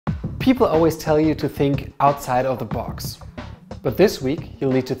People always tell you to think outside of the box, but this week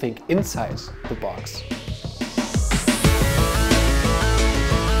you'll need to think inside the box.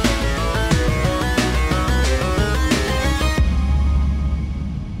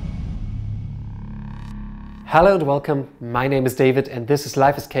 Hello and welcome, my name is David and this is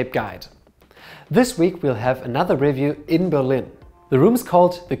Life Escape Guide. This week we'll have another review in Berlin. The room is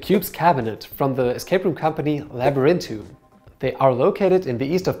called The Cube's Cabinet from the escape room company Labyrintoom. They are located in the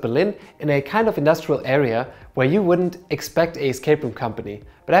east of Berlin in a kind of industrial area where you wouldn't expect an escape room company,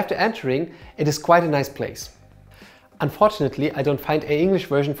 but after entering it is quite a nice place. Unfortunately, I don't find an English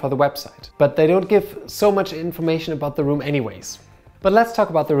version for the website, but they don't give so much information about the room anyways. But let's talk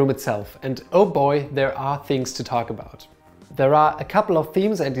about the room itself, and oh boy, there are things to talk about. There are a couple of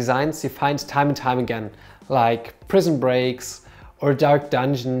themes and designs you find time and time again, like prison breaks, or dark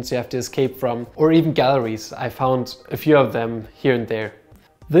dungeons you have to escape from, or even galleries. I found a few of them here and there.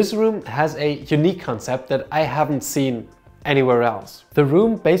 This room has a unique concept that I haven't seen anywhere else. The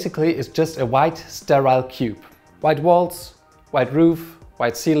room basically is just a white, sterile cube. White walls, white roof,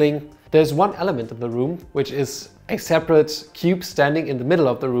 white ceiling. There's one element in the room, which is a separate cube standing in the middle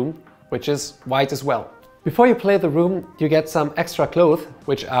of the room, which is white as well. Before you play the room, you get some extra clothes,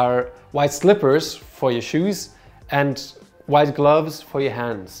 which are white slippers for your shoes and white gloves for your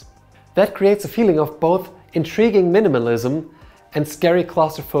hands. That creates a feeling of both intriguing minimalism and scary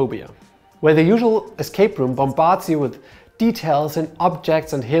claustrophobia. Where the usual escape room bombards you with details and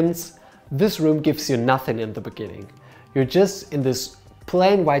objects and hints, this room gives you nothing in the beginning. You're just in this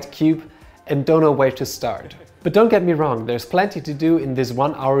plain white cube and don't know where to start. But don't get me wrong, there's plenty to do in this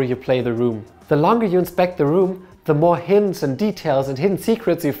 1 hour you play the room. The longer you inspect the room, the more hints and details and hidden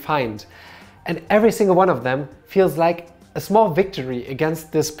secrets you find. And every single one of them feels like a small victory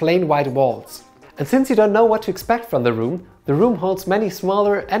against these plain white walls. And since you don't know what to expect from the room holds many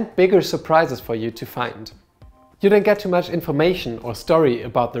smaller and bigger surprises for you to find. You don't get too much information or story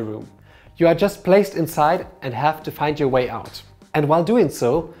about the room. You are just placed inside and have to find your way out. And while doing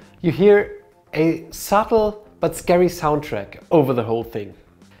so, you hear a subtle but scary soundtrack over the whole thing.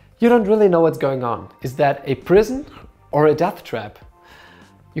 You don't really know what's going on. Is that a prison or a death trap?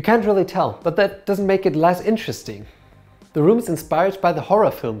 You can't really tell, but that doesn't make it less interesting. The room is inspired by the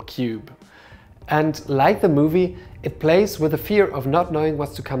horror film Cube. And like the movie, it plays with the fear of not knowing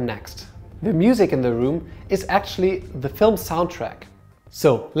what's to come next. The music in the room is actually the film soundtrack.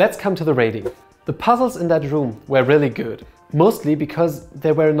 So let's come to the rating. The puzzles in that room were really good. Mostly because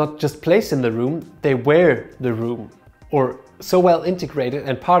they were not just placed in the room, they were the room. Or so well integrated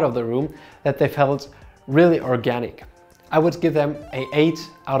and part of the room that they felt really organic. I would give them an 8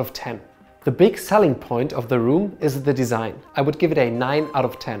 out of 10. The big selling point of the room is the design. I would give it a 9 out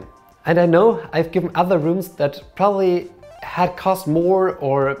of 10. And I know I've given other rooms that probably had cost more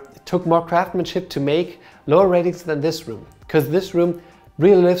or took more craftsmanship to make lower ratings than this room. Because this room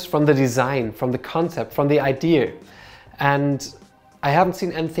really lives from the design, from the concept, from the idea. And I haven't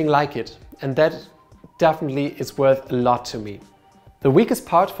seen anything like it. And that definitely is worth a lot to me. The weakest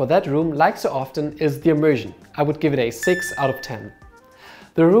part for that room, like so often, is the immersion. I would give it a 6 out of 10.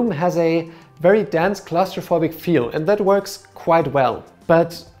 The room has a very dense claustrophobic feel and that works quite well.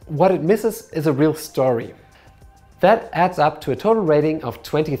 But what it misses is a real story. That adds up to a total rating of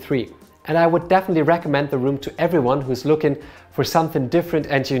 23. And I would definitely recommend the room to everyone who's looking for something different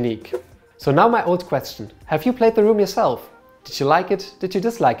and unique. So now my old question. Have you played the room yourself? Did you like it? Did you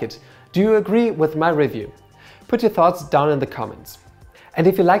dislike it? Do you agree with my review? Put your thoughts down in the comments. And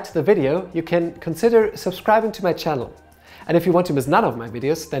if you liked the video, you can consider subscribing to my channel. And if you want to miss none of my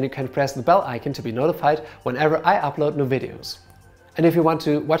videos, then you can press the bell icon to be notified whenever I upload new videos. And if you want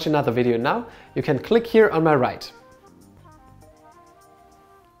to watch another video now, you can click here on my right.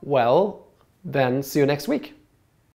 Well, then see you next week.